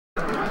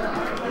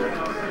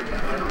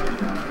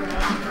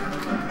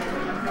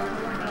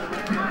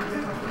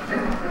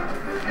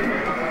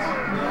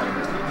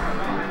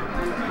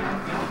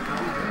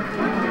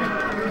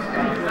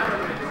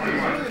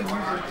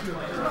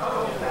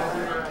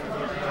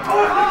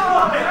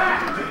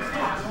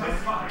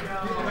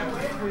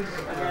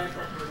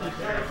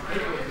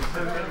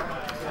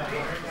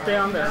stay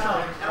on there.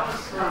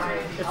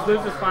 It's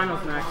losers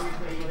finals next.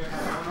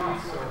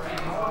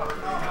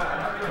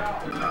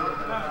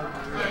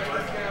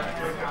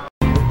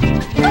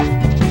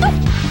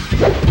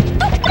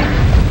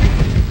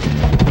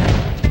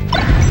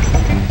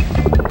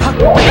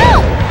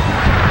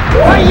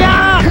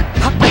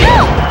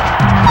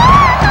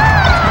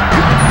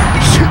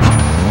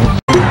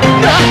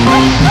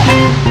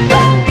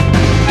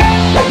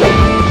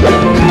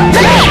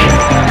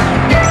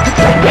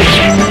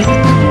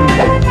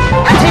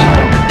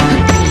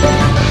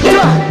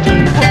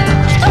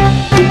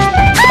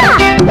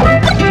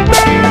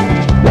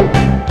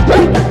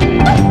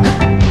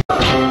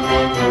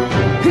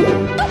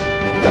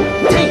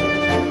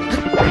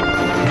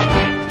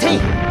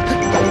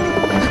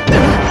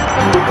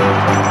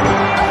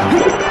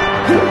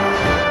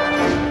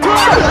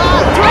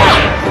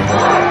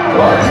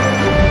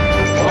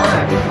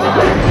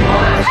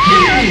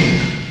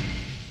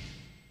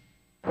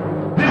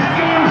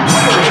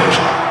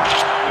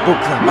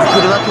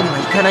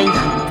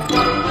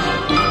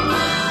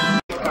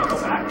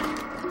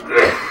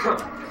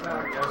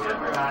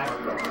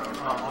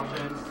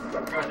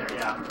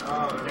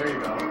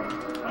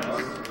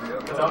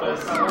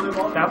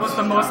 That was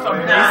the most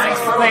amazing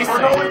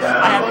spacing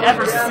I have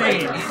ever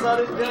seen.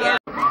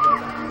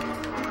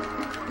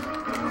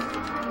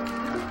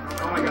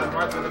 Oh my god,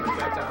 Martha with the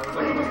projectile. It was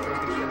like the most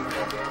broken shit in the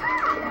whole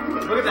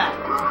game. Look at that!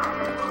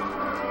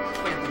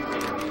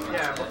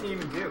 Yeah, what can you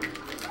even do?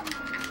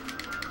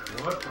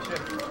 What the shit?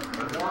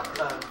 What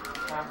the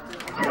captain?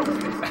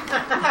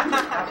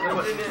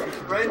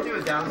 Right into a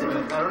down spin.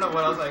 I don't know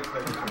what else I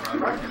expected from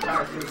Roger.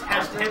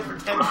 Catch 10 for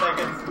 10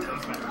 seconds.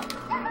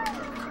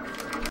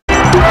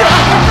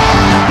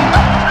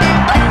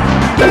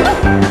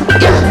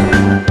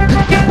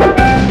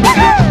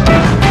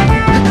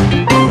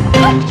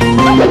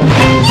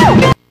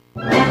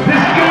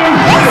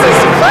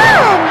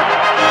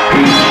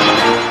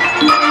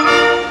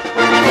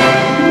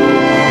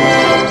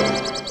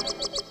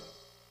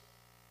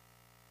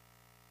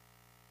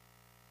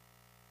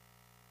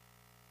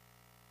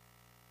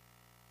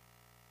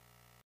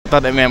 I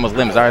thought that man was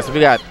Lemons. All right, so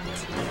we got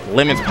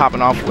Lemons popping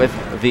off with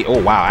the,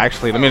 oh wow,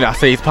 actually, let me not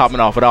say he's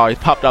popping off at all. He's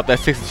popped up that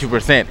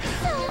 62%.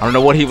 I don't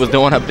know what he was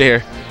doing up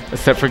there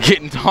except for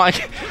getting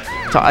taunted.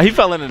 He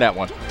fell into that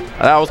one.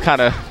 That was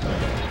kind of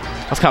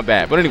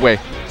bad. But anyway,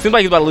 seems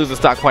like he's about to lose the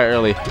stock quite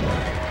early.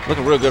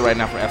 Looking real good right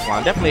now for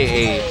Epsilon.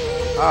 Definitely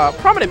a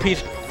prominent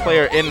Peach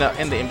player in the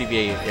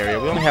MDVA area.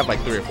 We only have like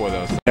 3 or 4 of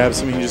those. Grabs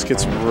him, he just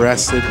gets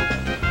arrested.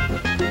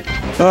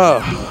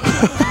 Oh,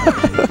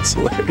 that's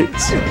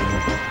hilarious.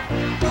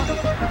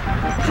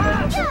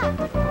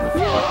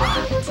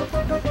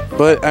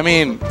 But, I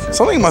mean,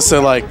 something must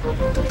have, like,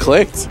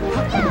 clicked.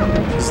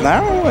 Because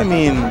now, I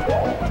mean,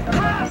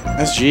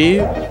 SG,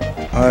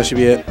 oh, that should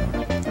be it.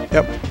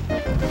 Yep.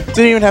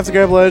 Didn't even have to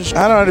grab ledge.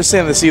 I don't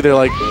understand this either.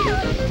 Like,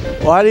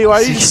 why do you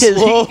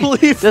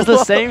slowly Does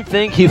the same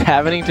thing keep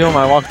happening to him?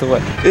 I walked away.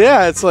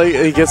 Yeah, it's like,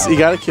 he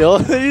got a kill,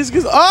 and then he just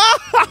goes, oh!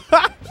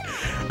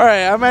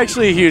 Alright, I'm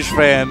actually a huge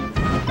fan.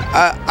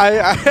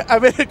 I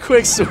made a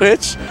quick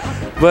switch.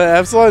 But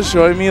Epsilon's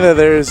showing me that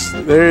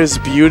there is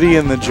beauty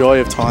in the joy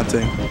of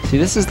taunting. See,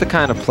 this is the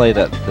kind of play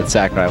that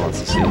Sakurai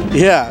wants to see.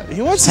 Yeah,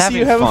 he wants to see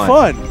you having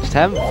fun. Just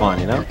having fun,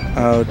 you know?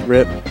 Oh,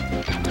 rip.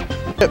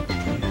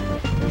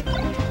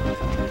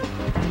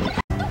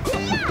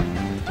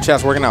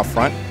 Chess working out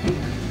front.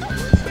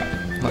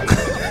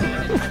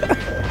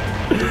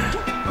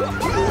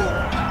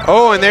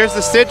 Oh, and there's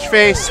the Stitch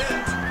face.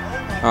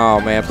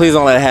 Oh man, please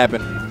don't let it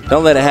happen.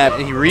 Don't let it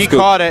happen. He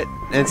re-caught it,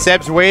 and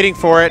Seb's waiting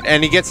for it,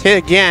 and he gets hit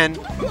again.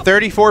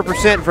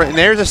 34% for it, and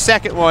there's a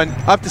second one,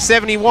 up to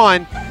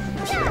 71.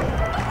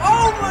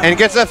 And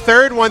gets a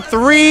third one.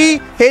 3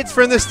 hits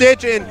from the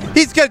Stitch, and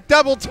he's got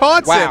double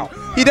taunts him.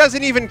 He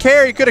doesn't even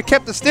care. He could have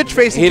kept the Stitch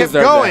face and kept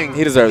going.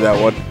 He deserved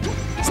that one.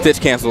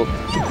 Stitch canceled.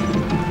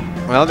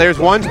 Well, there's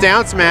one's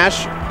down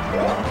smash.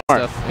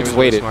 He just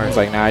waited. He's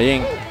like, nah, you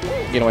ain't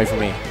getting away from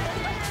me.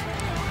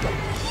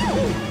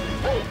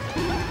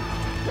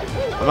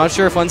 I'm not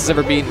sure if Lens has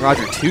ever beaten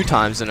Roger 2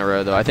 times in a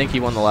row, though. I think he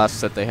won the last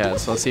set they had,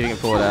 so let's see if he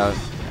can pull it out.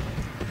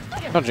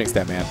 Don't jinx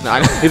that, man. No,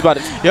 he's about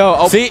to. Yo,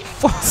 oh. See?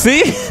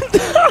 See?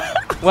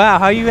 Wow,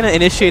 how are you going to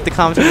initiate the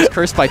commentator's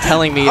curse by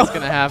telling me it's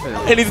going to happen?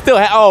 And he's still,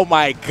 oh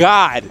my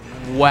god.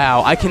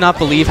 Wow, I cannot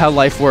believe how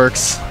life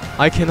works.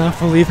 I cannot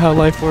believe how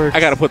life works. I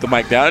got to put the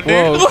mic down, dude.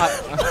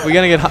 Whoa, we're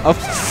going to get...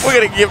 We're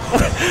going to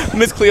get...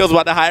 Miss Cleo's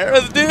about to hire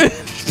us, dude.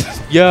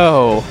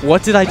 Yo,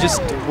 what did I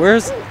just...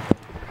 Where's...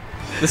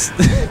 This,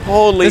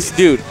 Holy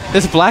dude.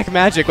 This black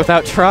magic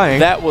without trying.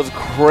 That was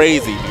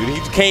crazy, dude. He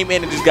came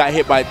in and just got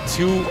hit by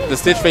the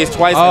Stitch face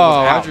twice.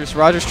 Oh,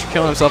 Roger's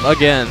killing himself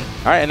again.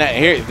 All right, and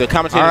here, the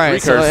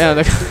commentator's recurse. So,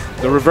 yeah,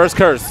 the reverse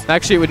curse.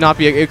 Actually, it would not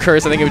be a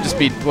curse. I think it would just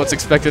be what's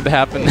expected to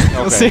happen. Okay.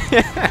 We'll see.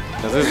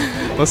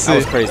 We'll see. That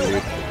was crazy,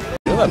 dude.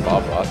 You know that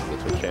Bob Ross has a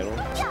Twitch channel?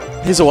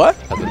 He's a what?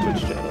 Has a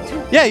Twitch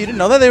channel. Yeah, you didn't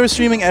know that? They were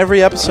streaming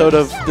every episode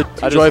of the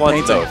Joy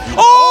Painting.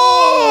 Oh!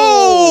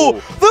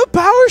 Oh, the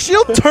power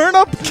shield turn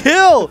up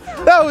kill.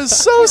 That was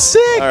so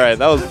sick. All right,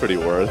 that was pretty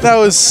worth. That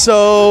was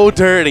so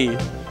dirty.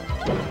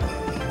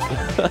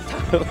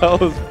 That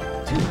was.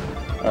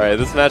 All right,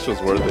 this match was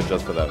worth it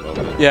just for that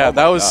moment. Yeah,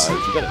 that was.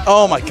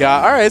 Oh my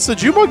god. All right, so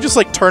Junebug just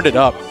like turned it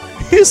up.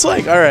 He's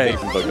like, all right.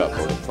 Got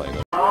bored of playing.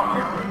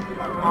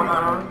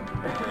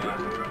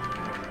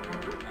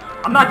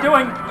 I'm not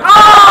doing.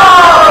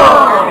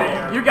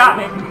 Oh! You got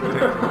me.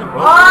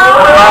 Oh!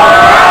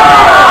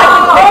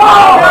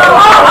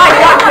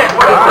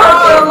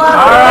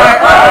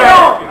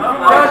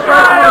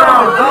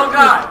 I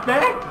got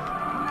it.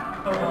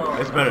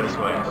 It's better this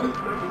way.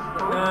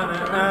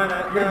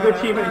 You're a good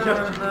teammate,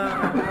 just.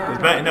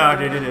 It's better. No,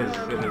 dude, it is.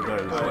 It is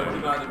better this way.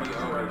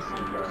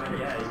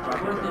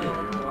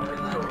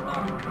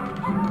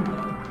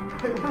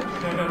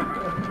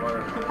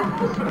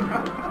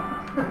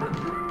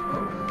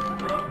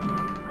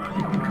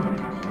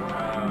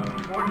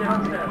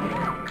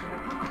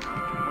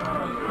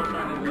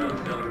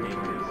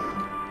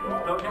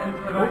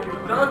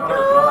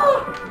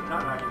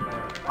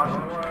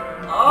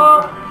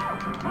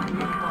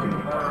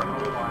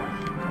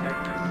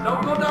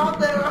 Don't go down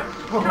there.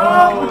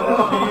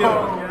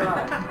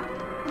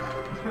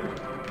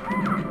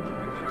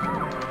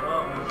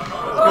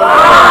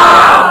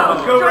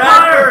 Let's go,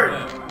 Raptors!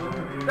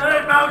 Done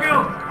it, Falco.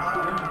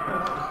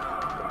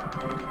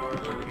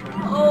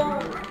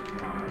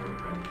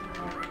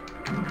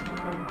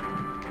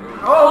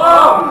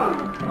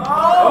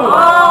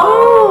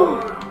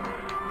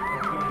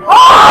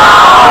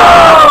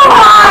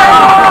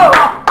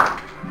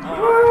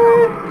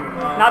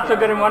 Not so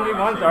good in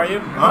 1v1s, are you?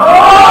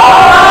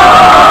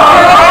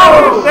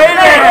 Say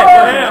that!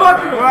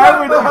 Why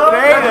would you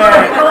say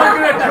that?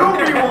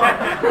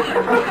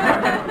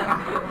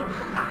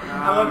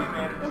 I love you,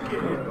 man.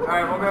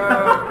 Alright, we'll go.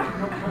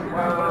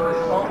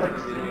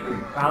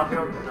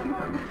 Battlefield.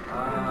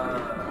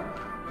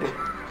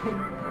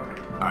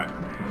 Alright,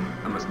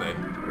 I'm gonna stay.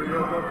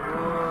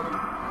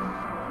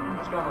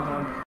 Let's go, my man.